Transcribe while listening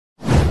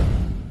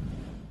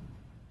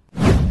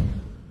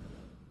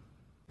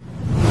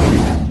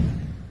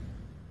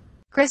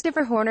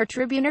Christopher Horner.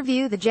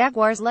 TribuneReview. The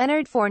Jaguars'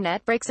 Leonard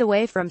Fournette breaks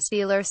away from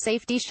Steelers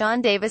safety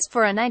Sean Davis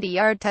for a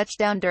 90-yard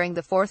touchdown during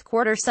the fourth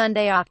quarter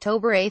Sunday,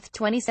 October 8,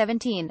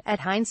 2017,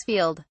 at Heinz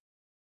Field.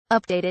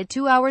 Updated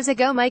 2 hours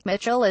ago. Mike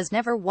Mitchell is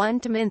never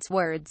one to mince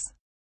words,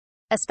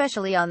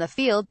 especially on the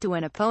field to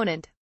an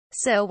opponent.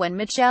 So when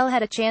Mitchell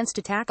had a chance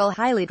to tackle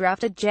highly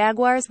drafted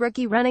Jaguars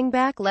rookie running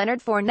back Leonard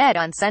Fournette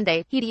on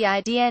Sunday, he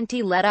didn't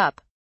let up.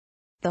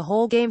 The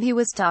whole game he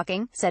was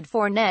talking, said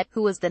Fournette,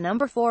 who was the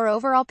number 4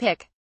 overall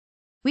pick.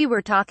 We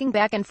were talking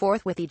back and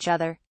forth with each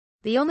other.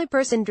 The only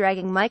person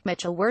dragging Mike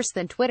Mitchell worse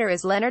than Twitter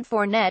is Leonard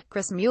Fournette.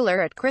 Chris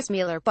Mueller at Chris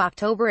Mueller.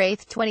 October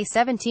 8,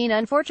 2017.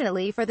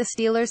 Unfortunately for the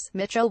Steelers,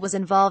 Mitchell was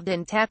involved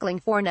in tackling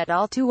Fournette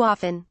all too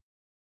often.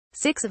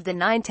 6 of the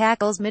 9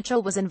 tackles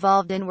Mitchell was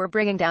involved in were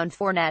bringing down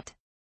Fournette.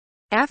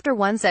 After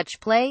one such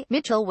play,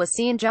 Mitchell was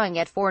seen jawing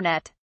at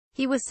Fournette.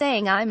 He was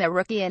saying, "I'm a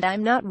rookie and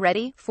I'm not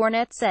ready,"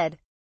 Fournette said.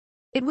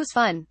 "It was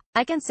fun.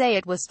 I can say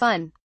it was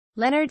fun."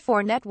 Leonard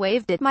Fournette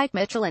waved at Mike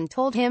Mitchell and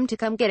told him to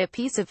come get a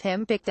piece of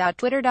him.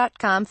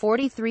 Pic.twitter.com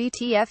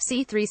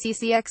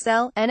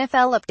 43TFC3CCXL.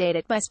 NFL update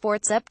at My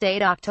Sports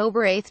Update.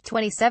 October 8,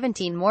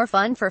 2017. More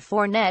fun for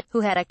Fournette, who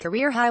had a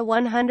career-high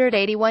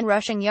 181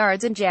 rushing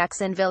yards in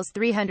Jacksonville's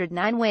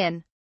 309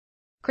 win.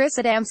 Chris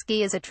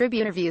Adamski is a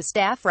TribuneReview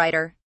staff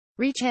writer.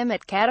 Reach him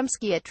at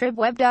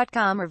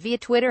kadamski@tribweb.com or via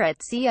Twitter at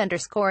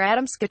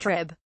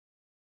 @C_Adamskitrib.